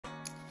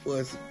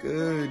What's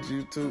good,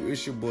 YouTube?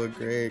 It's your boy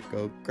Greg.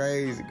 Go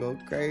crazy, go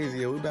crazy.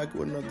 Yeah, we back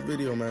with another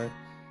video, man.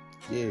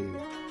 Yeah,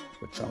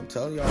 but I'm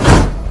telling y'all,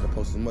 I'm gonna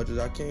post as much as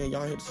I can.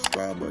 Y'all hit the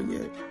subscribe button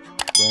yet?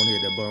 Go on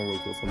hit that button real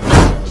quick for me.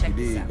 If you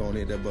did, go on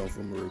hit that button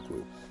for me real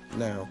quick.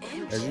 Now,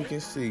 as you can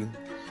see,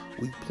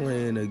 we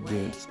playing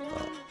against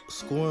a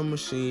scoring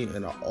machine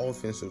and an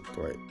offensive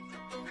threat.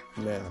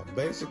 Now,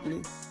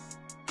 basically,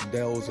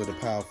 those are the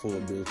power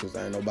forward builds because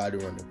ain't nobody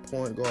running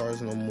point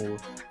guards no more.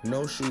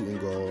 No shooting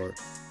guard.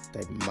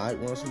 They might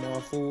run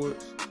small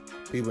forwards.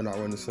 People not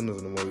running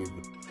centers no more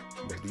either.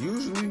 But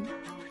usually,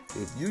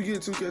 if you get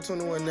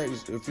 2K21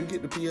 next, if you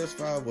get the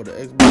PS5 or the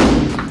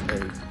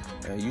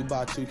Xbox and you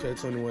buy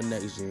 2K21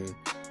 next gen,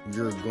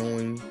 you're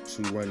going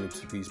to run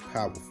into these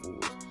power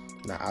forwards.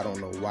 Now, I don't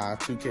know why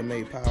 2K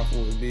made power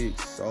forwards big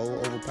so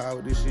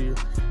overpowered this year,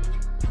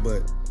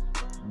 but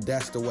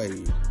that's the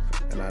way.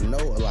 And I know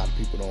a lot of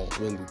people don't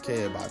really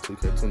care about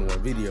 2K21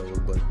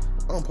 videos, but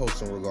I'm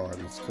posting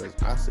regardless because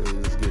I said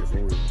let's get it for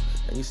real.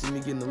 And you see me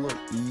getting a little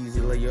easy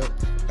layup.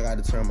 I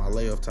got to turn my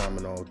layup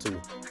timing on too,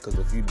 because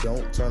if you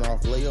don't turn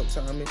off layup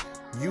timing,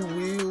 you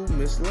will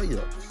miss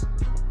layups.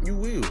 You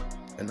will.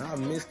 And I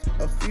missed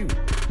a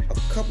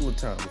couple of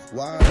times.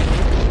 Why?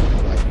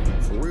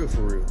 Like,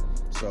 for real.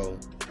 So,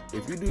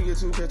 if you do get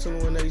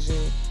 2K21 next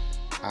gen,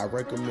 I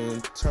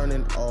recommend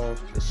turning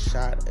off the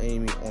shot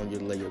aiming on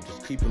your layup.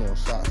 Just keep it on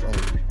shots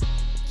only.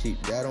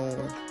 Keep that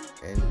on,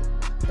 and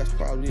that's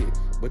probably it.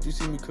 But you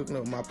see me cooking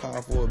up my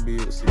power forward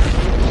build. See,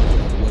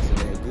 it wasn't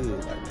that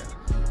good right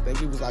now. I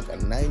think it was like a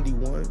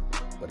 91,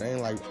 but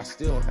ain't like I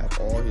still don't have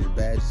all his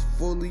badges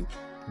fully,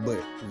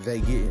 but they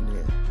getting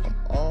there. I'm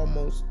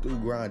almost through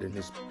grinding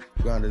this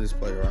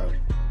player out.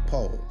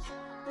 Pause.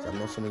 I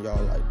know some of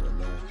y'all like that,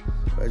 man.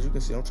 But as you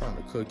can see, I'm trying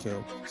to cook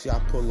him. See, I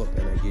pull up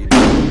and I give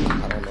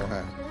him. I don't know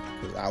how.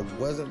 Because I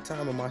wasn't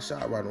timing my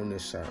shot right on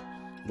this shot.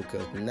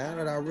 Because now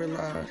that I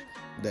realize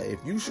that if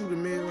you shoot a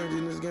mid-range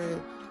in this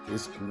game,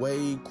 it's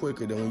way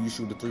quicker than when you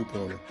shoot a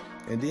three-pointer.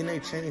 And then they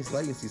change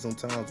latency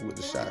sometimes with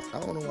the shots. I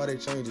don't know why they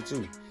change it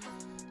too.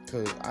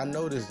 Because I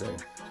noticed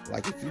that,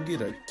 like,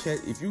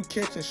 if you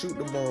catch and shoot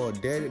the ball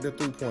dead at the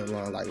three-point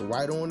line, like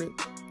right on it,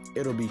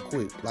 it'll be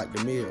quick, like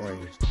the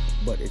mid-range.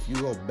 But if you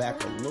go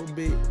back a little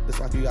bit, it's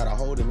like you gotta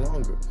hold it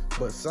longer.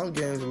 But some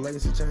games, the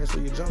latency change for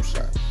your jump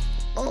shot.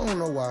 I don't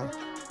know why.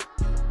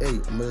 Hey,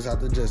 I'm gonna just have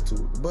to adjust to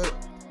it. But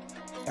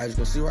as you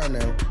can see right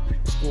now,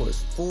 the score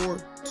is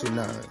 4-9.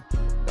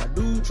 Now,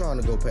 dude trying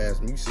to go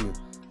past me. You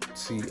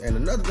see. And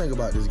another thing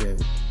about this game,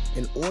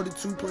 in order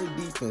to play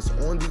defense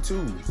on the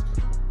twos,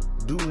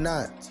 do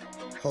not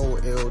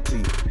hold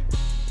LT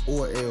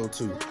or L2.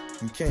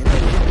 You can't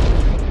hold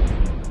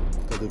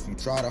it. Because if you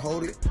try to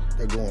hold it,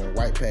 they're going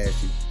right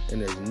past you,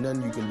 and there's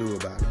nothing you can do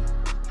about it.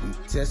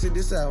 We've tested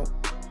this out,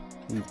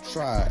 we've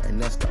tried,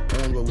 and that's the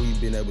only way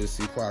we've been able to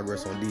see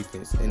progress on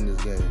defense in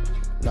this game.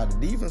 Now, the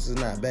defense is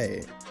not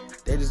bad.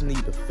 They just need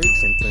to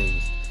fix some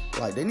things.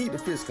 Like, they need to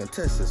fix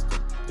contest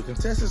system. The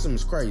contest system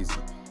is crazy.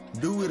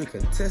 Dude with a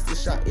contested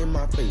shot in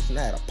my face, and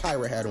I had a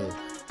pirate hat on.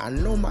 I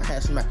know my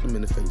hat smacked him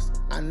in the face.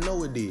 I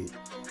know it did.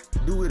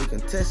 Dude with a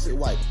contested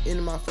wipe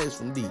in my face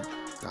from deep.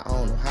 Now, I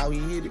don't know how he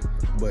hit it,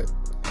 but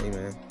hey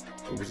man,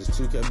 it was just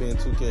 2K being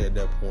 2K at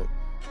that point.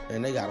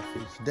 And they gotta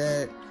fix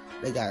that.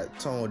 They gotta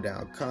tone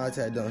down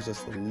contact dunks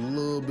just a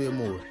little bit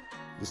more.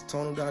 Just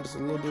tone them down just a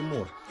little bit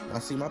more. Now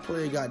see, my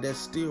player got that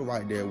steal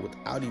right there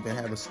without even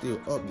having steal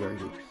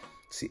upgraded.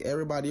 See,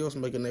 everybody else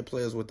making their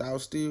players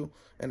without steal,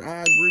 and I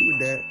agree with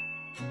that,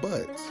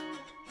 but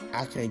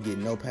I can't get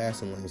no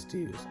passing lane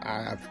steals.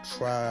 I've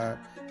tried,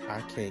 I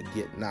can't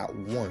get not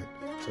one.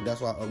 So that's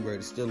why I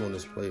upgraded steal on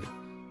this player.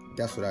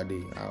 That's what I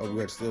did. I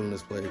upgraded steal on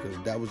this player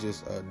because that was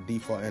just a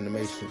default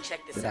animation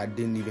that I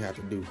didn't even have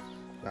to do.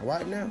 Now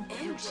right now,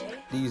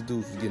 these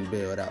dudes was getting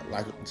bailed out.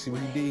 Like, see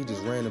what he did? He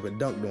just ran up and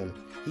dunked on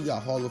him. He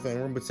got Hall of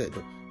Fame rim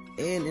protector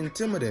and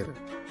intimidator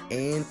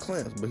and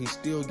clamps, but he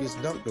still gets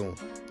dunked on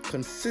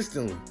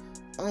consistently.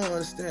 I don't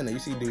understand that. You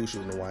see dudes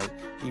shooting the white,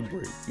 he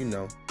break. You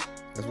know,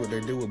 that's what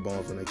they do with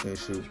bombs when they can't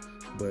shoot.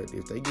 But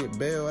if they get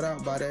bailed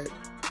out by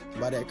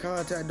that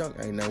contact dunk,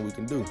 ain't nothing we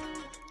can do.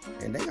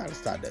 And they gotta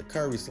stop that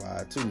Curry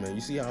slide too, man.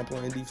 You see how I'm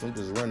playing defense? I'm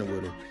just running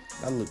with him.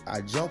 Now look,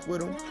 I jump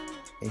with him,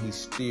 and he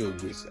still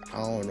gets it. I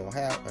don't know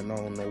how, and I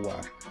don't know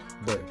why.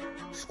 But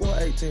score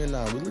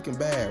 18-9. We looking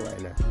bad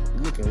right now.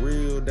 We looking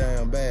real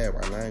damn bad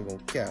right now. I ain't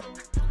gonna cap.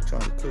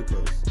 Trying to cook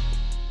us.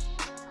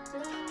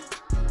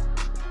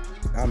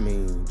 I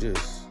mean,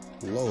 just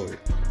Lord.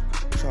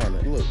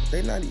 Trying to look.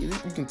 They not. You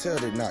can tell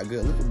they're not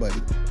good. Look at buddy.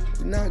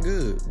 You're not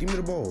good. Give me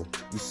the ball.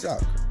 You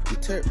suck.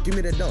 Give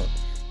me that dunk.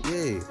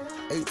 Yeah.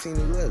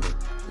 18-11.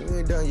 We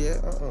ain't done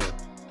yet.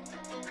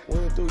 We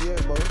ain't through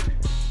yet, bro.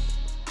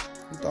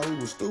 You thought we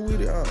was through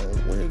with it?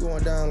 We ain't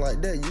going down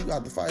like that. You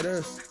got to fight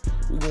us.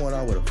 We going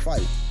out with a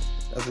fight.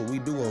 That's what we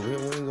do over here.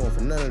 We ain't going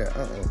for none of that.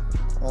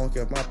 I don't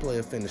care if my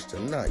player finished or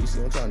not. You see,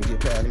 I'm trying to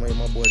get past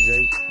my boy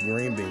Jay.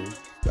 Green bean.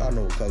 Y'all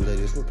know what color that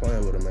is. We're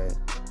playing with him, man.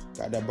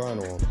 Got that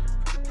burner on him.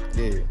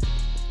 Yeah.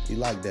 He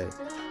like that.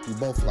 We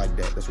both like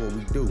that. That's what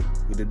we do.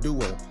 We the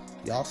duo.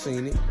 Y'all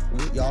seen it.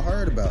 Y'all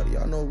heard about it.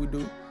 Y'all know what we do.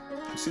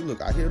 You see,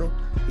 look, I hit him.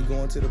 He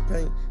going to the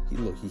paint.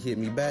 He hit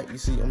me back. You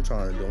see, I'm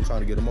trying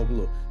to get him open.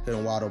 Look, hit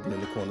him wide open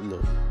in the corner.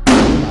 Look, he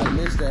might have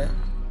missed that.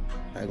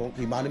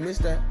 He might have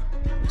missed that.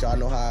 But y'all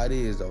know how it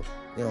is, though.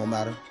 It don't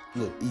matter.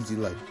 Look, easy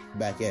lay.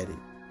 Back at it.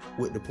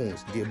 With the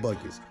points. Get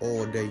buckets.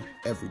 All day,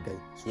 every day.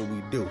 That's what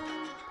we do.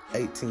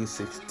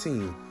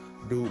 18-16.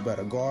 Dude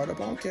better guard up.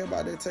 I don't care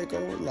about that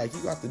takeover. Like,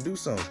 you got to do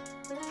something.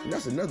 And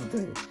that's another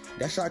thing.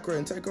 That shot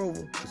creating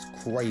takeover is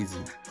crazy.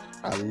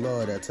 I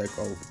love that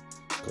takeover.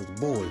 Because,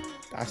 boy,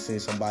 I seen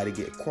somebody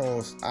get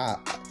crossed.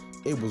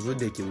 It was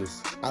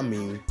ridiculous. I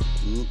mean,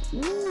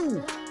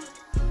 woo.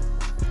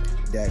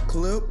 That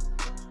clip,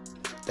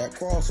 that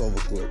crossover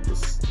clip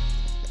was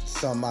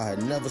something I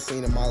had never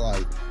seen in my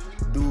life.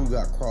 Dude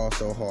got crossed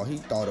so hard, he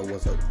thought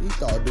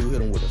dude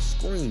hit him with a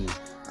screen.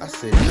 I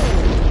said, no,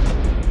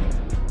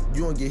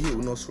 you don't get hit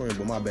with no screen,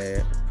 but my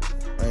bad.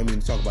 I ain't mean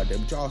to talk about that,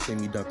 but y'all seen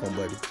me dunk on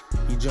Buddy.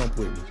 He jumped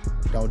with me.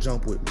 Don't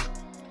jump with me.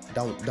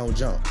 Don't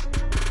jump.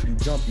 You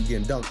jump, you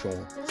getting dunked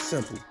on.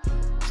 Simple.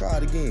 Try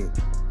it again.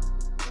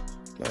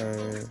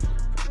 Man,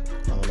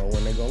 I don't know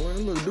when they gonna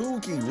learn. Look,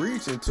 dude keep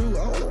reaching too.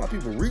 I don't know why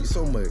people reach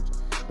so much.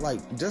 Like,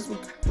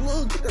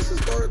 look, that's his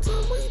third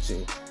time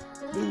reaching.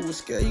 Dude was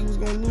scared he was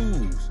gonna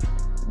lose.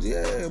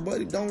 Yeah,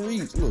 buddy, don't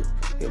reach. Look,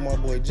 hit my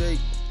boy Jake.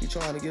 He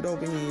trying to get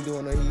open. He ain't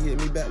doing nothing. He hit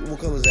me back. What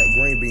color is that?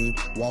 Green bean.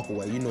 Walk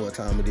away. You know what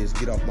time it is.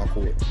 Get off my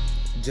court.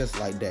 Just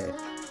like that.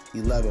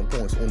 11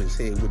 points on his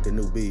head with the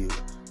new build.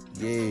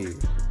 Yeah.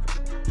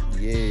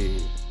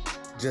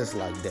 Just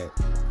like that.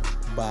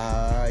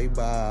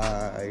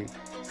 Bye.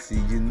 See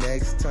you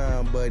next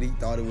time, buddy.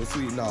 Thought it was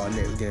sweet. No,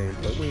 next game.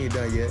 But we ain't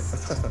done yet.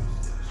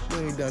 We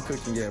ain't done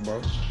cooking yet,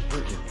 bro.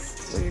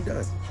 We ain't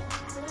done.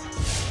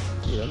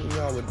 Yeah, I mean,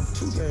 y'all with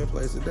 2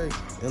 gameplays today.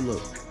 And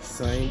look,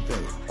 same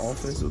thing.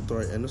 Offensive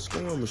threat and the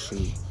scoring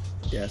machine.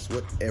 That's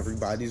what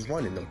everybody's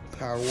running. The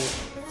power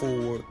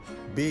forward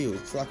build.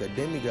 It's like a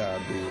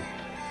Demigod build.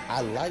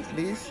 I like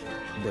this,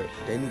 but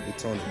they need to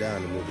tone it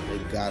down a little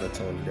bit. They gotta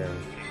tone it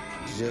down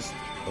just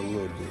a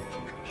little bit.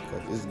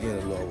 Because it's getting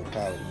a little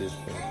overpowered at this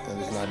point.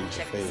 And it's not even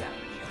fair.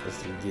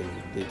 It's getting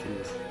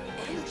ridiculous.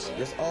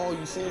 That's all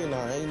you seeing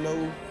now. Ain't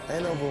no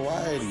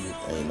variety.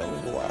 Ain't no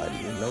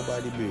variety in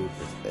nobody build.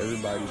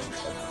 Everybody's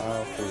just a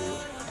power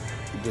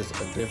forward. Just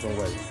a different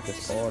way.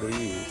 That's all it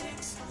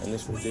is. And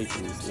it's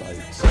ridiculous. Like,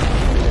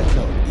 two-hand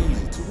dunk,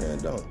 easy,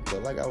 2-hand dunk.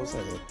 But like I was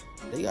saying,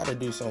 they gotta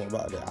do something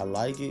about that. I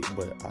like it,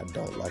 but I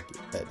don't like it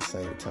at the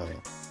same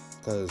time.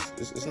 Because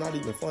it's not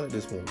even fun at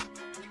this point.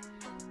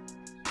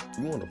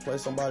 You want to play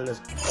somebody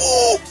that's...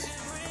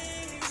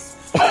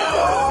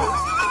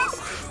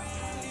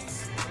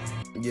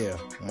 Yeah,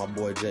 my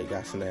boy Jake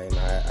got snagged.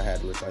 I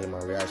had to let y'all hear my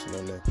reaction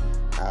on that.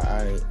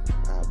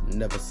 I've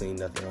never seen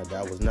nothing like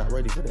that. I was not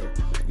ready for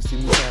that. You see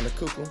me trying to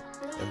cook him,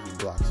 and he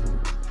blocks me.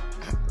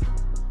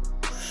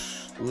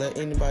 Let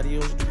anybody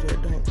else do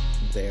that dunk,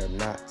 they're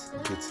not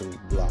getting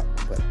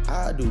blocked. But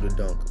I do the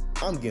dunk,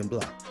 I'm getting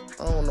blocked.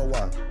 I don't know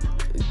why.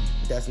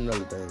 That's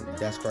another thing.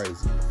 That's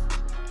crazy.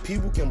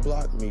 People can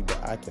block me,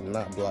 but I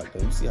cannot block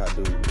them. You see how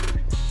dude,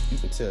 you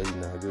can tell he's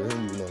not good. He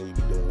don't even know what he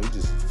be doing. He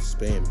just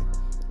spamming.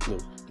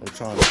 Look, I'm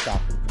trying to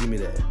stop him. Give me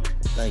that.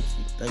 Thank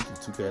you,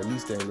 2K. At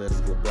least they didn't let us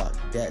get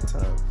blocked that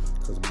time.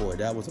 Because, boy,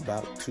 that was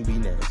about to be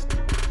nasty.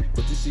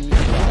 But you see me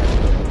fly.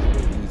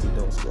 Easy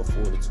don't score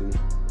 4-2.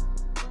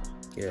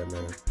 Yeah,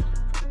 man.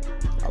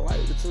 I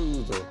like the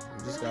twos, though.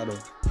 You just gotta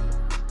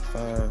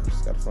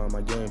find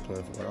my game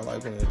plan for it. I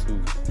like playing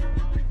twos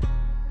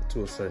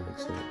to a certain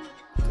extent.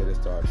 Until they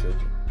start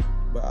tripping.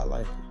 But I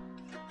like it.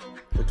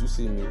 But you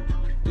see me,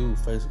 dude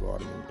face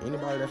guarding me.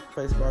 Anybody that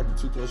face guard the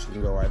 2 throws, you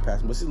can go right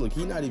past him. But see, look,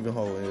 he not even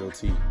holding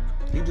LT.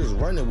 He just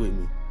running with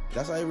me.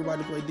 That's how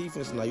everybody play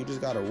defense now. You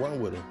just gotta run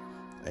with him.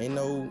 Ain't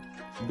no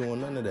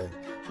doing none of that.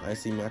 I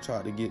see me. I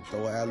tried to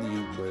throw an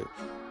alley-oop, but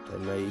they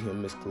made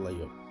him miss the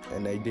layup,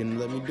 and they didn't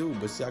let me do it.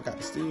 But see, I got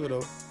the steal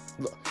though.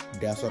 Look,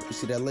 that's what you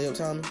see that layup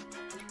timing.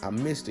 I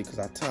missed it because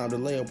I timed the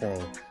layup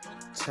wrong.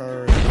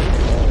 Turn it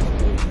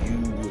off or you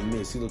will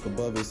miss. See, look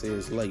above it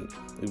says late.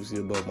 You can see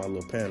above my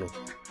little panel.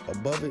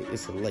 Above it,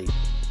 it's a late.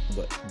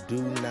 But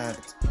do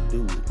not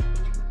do it.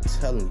 I'm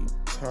telling you,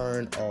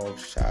 turn off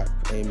shot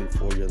aiming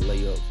for your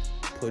layup.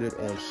 Put it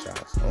on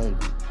shots only,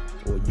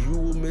 or you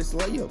will miss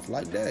layups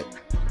like that.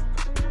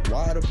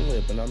 Wide open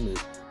layup, and I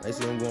missed. They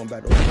see him going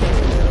back to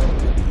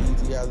the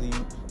easy alley.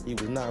 He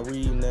was not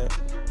reading that.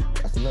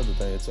 That's another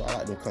thing too. I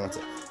like them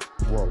contact,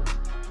 bro.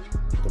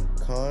 Them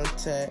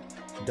contact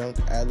dunk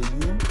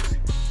alley-oops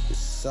is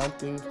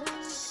something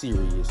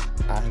serious.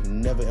 I have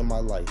never in my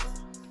life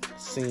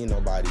seen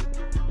nobody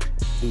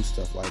do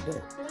stuff like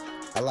that.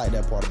 I like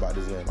that part about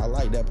this game. I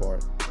like that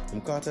part.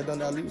 Them contact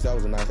dunk alley-oops, that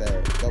was a nice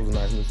ad. That was a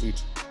nice new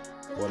feature.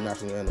 Or a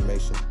nice new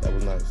animation. That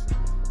was nice.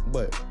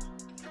 But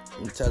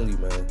I'm telling you,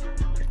 man.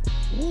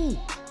 Woo.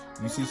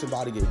 You see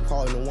somebody get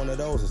caught in one of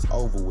those, it's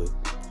over with.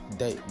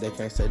 they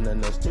can't say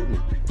nothing else to me.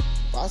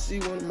 If I see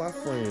one of my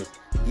friends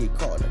get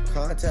caught in a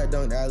contact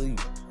dunk alley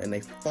and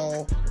they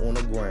fall on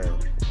the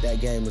ground,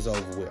 that game is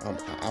over with.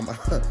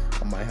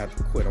 I might have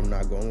to quit. I'm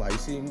not gonna lie. You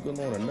see him going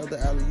on another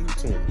alley-oop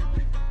to him.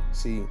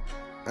 See,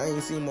 I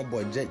ain't seen my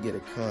boy Jake get a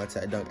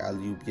contact dunk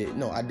alley-oop yet.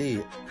 No, I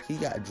did. He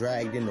got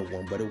dragged into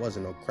one, but it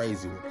wasn't no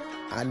crazy one.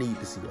 I need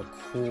to see a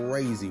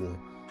crazy one.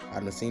 I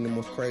done seen the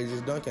most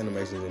craziest dunk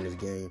animations in this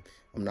game.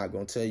 I'm not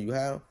gonna tell you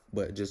how,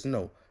 but just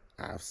know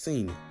I've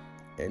seen it.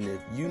 And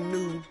if you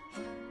new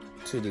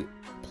to the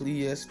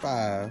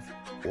PS5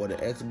 or the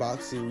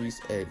Xbox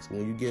Series X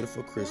when you get it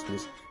for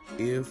Christmas,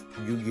 if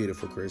you get it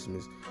for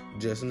Christmas,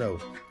 just know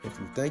if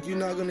you think you're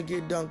not gonna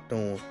get dunked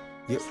on,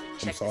 yep,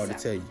 I'm sorry to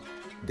tell you,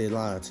 they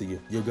lying to you.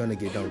 You're gonna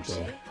get dunked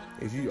on.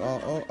 If you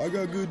I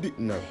got good dick,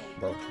 no,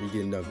 bro, you're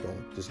getting dunked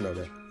on. Just know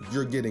that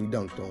you're getting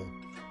dunked on.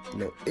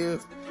 No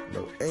ifs,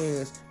 no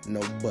ands,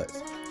 no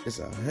buts. It's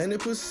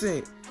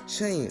 100%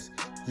 chance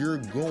you're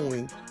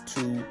going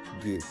to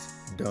get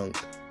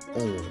dunked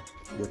on,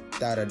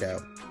 without a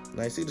doubt.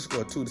 Now you see the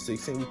score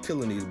 2-16. We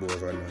killing these boys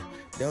right now.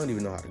 They don't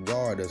even know how to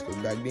guard us. Cause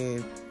back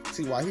then,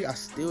 see why I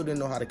still didn't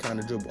know how to kind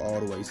of dribble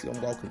all the way. See,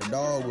 I'm walking the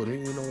dog with him.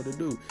 He didn't know what to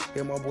do.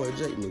 Here my boy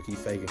Jake, look, he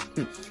faking.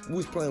 We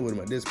was playing with him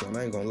at this point.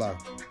 I ain't gonna lie.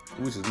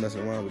 We was just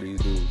messing around with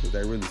these dudes because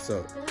they really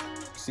suck.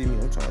 See me?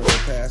 I'm trying to go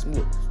past him.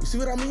 Look, you see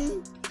what I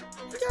mean?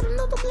 He got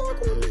another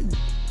block on me.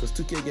 Cause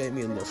 2K gave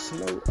me another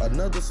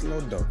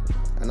slow dunk,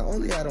 and I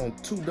only had on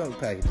 2 dunk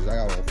packages. I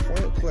got on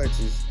front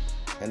clutches.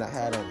 And I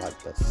had on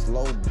like the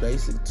slow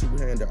basic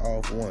two-hander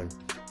off one.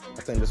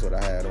 I think that's what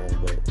I had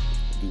on, but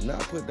do not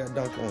put that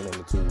dunk on the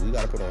 2. You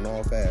gotta put on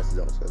all fast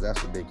dunks, because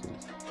that's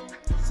ridiculous.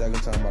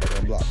 Second time I'm about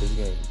to unblock this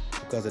game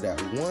because of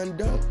that one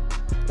dunk.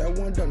 That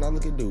one dunk, now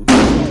look at dude.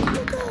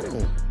 Look at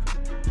him.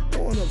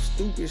 Throwing up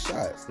stupid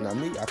shots. Now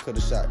me, I could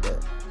have shot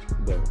that,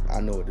 but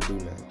I know what to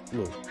do now.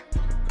 Look.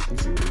 You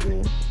see what he's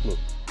doing? Look.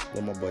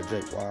 Let my boy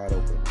Jake wide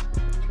open.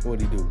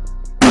 What'd he do?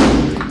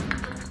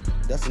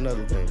 That's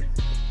another thing.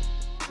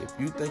 If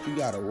you think you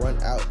gotta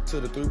run out to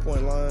the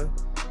 3-point line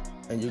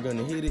and you're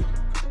gonna hit it,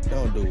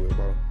 don't do it,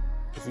 bro.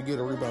 If you get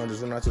a rebound,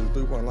 just run out to the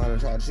 3-point line and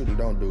try to shoot it,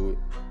 don't do it.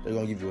 They're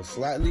gonna give you a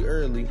slightly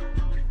early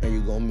and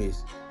you're gonna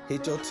miss.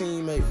 Hit your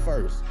teammate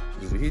first.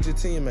 If you hit your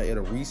teammate,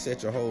 it'll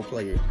reset your whole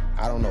player.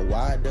 I don't know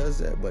why it does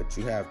that, but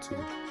you have to.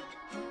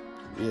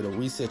 It'll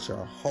reset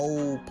your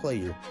whole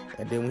player.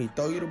 And then when he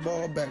throw you the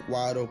ball back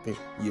wide open,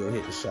 you'll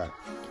hit the shot.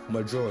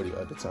 Majority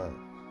of the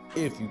time.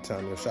 If you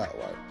time your shot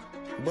right.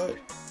 But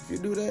if you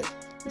do that,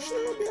 you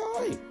should be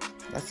alright.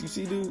 Now, you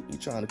see, dude, you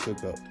trying to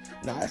cook up.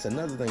 Now, that's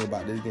another thing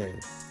about this game.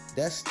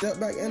 That step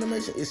back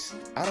animation,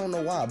 I don't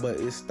know why, but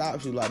it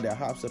stops you like that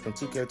hops up in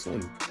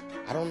 2K20.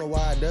 I don't know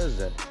why it does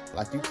that.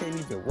 Like, you can't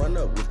even run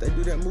up. If they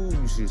do that move,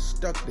 you should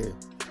stuck there.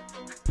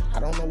 I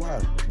don't know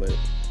why, but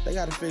they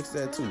got to fix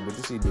that too. But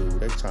you see, dude,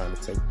 they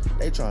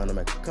trying to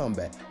make a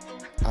comeback.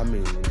 I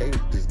mean, they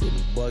just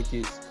getting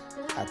buckets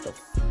at the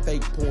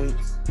fake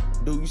points.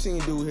 Dude, you seen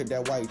dude hit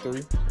that white 3?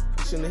 You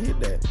shouldn't have hit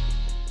that.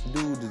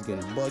 Dude just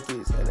getting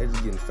buckets and they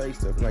just getting fake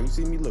stuff. Now you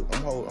see me, look,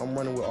 I'm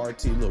running with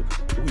RT. Look,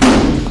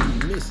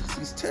 he misses.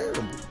 He's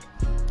terrible.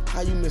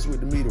 How you miss with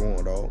the meter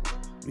on, dog?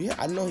 Yeah,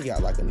 I know he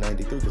got like a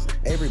 93 because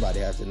everybody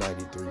has a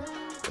 93.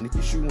 And if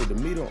you shoot with the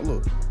meter on,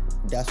 look,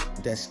 that's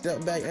that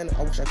step back. And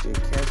I wish I could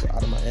cancel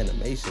out of my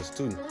animations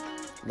too.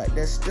 Like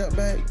that step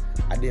back,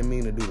 I didn't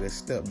mean to do that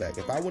step back.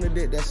 If I would have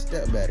did that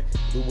step back,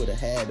 we would have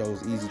had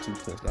those easy 2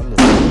 points. Now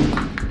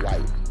look,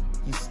 white.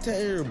 He's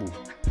terrible.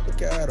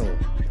 Look at him.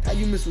 How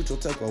you miss with your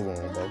takeover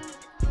on, bro?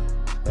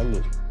 Now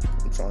look,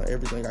 I'm trying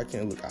everything I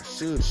can. Look, I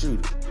should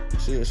shoot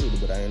it.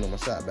 But I ain't know my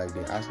shot back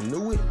then. I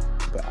knew it,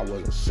 but I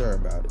wasn't sure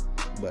about it.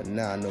 But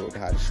now I know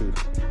how to shoot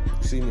it.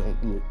 You see me on,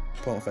 look,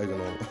 pump faking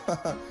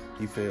on.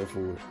 He fell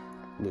for it.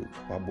 Look,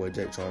 my boy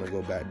Jake trying to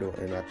go back door,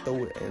 and I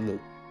throw it, and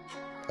look,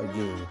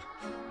 again,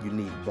 you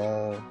need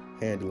ball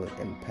handling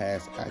and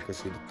pass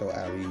accuracy to throw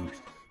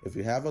alley-oops. If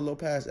you have a low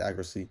pass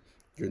accuracy,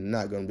 you're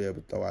not going to be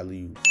able to throw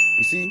alley-oops.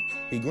 You see,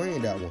 he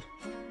greened that one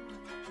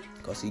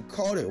because he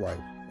caught it right,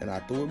 and I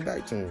threw it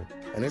back to him.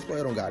 And this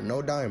player don't got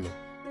no diamond,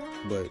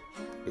 but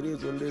it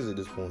is what it is at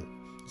this point.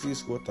 You see, he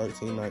scored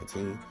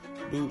 13-19.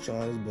 Dude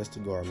trying his best to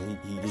guard me.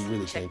 He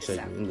really can't check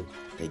me. And look,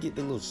 they get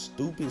the little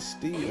stupid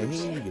steal, and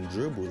he ain't even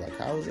dribble. Like,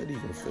 how is that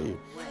even fair? You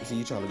see,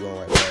 you trying to go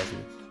right past me.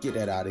 Get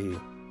that out of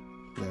here.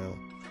 Now,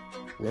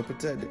 rim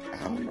protected.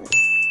 I don't know.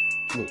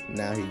 Look,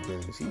 now he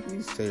greens.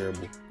 He's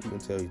terrible. You can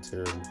tell he's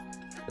terrible.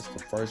 That's the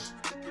first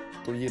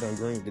 3 he done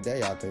green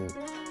today, I think.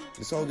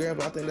 This whole game,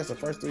 I think that's the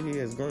first 3 he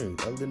has green.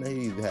 Other than that,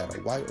 he either had a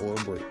white or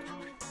a brick.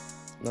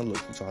 Now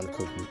look, he's trying to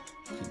cook me.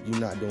 You're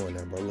not doing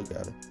that, bro. Look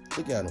at him.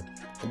 Look at him.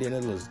 And then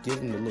it looks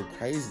giving the little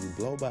crazy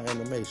blow by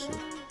animation.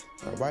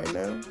 Now, right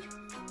now,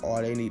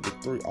 all they need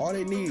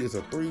is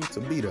a 3 to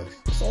beat us.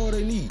 That's all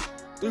they need.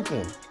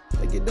 3-point.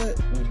 They get that,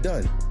 we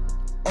done.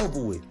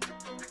 Over with.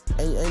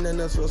 Ain't nothing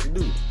else for us to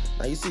do.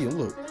 Now you see him,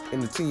 look, in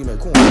the teammate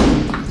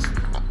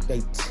corner.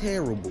 They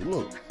terrible.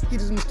 Look, he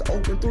just missed the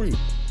open 3.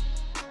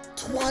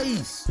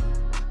 Twice.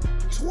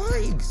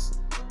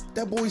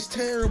 That boy's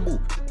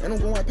terrible. And I'm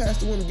going right past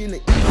the woman getting the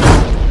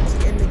E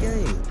to end the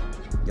game.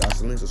 Y'all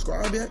still ain't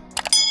subscribe yet?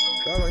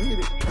 Y'all ain't hit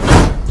it.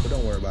 But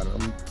don't worry about it. I'm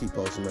gonna keep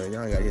posting, man.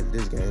 Y'all ain't gotta hit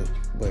this game.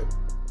 But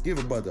give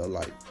a brother a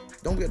like.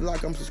 Don't forget to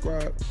like,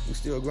 subscribe. We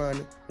still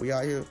grinding. We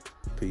out here.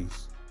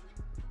 Peace.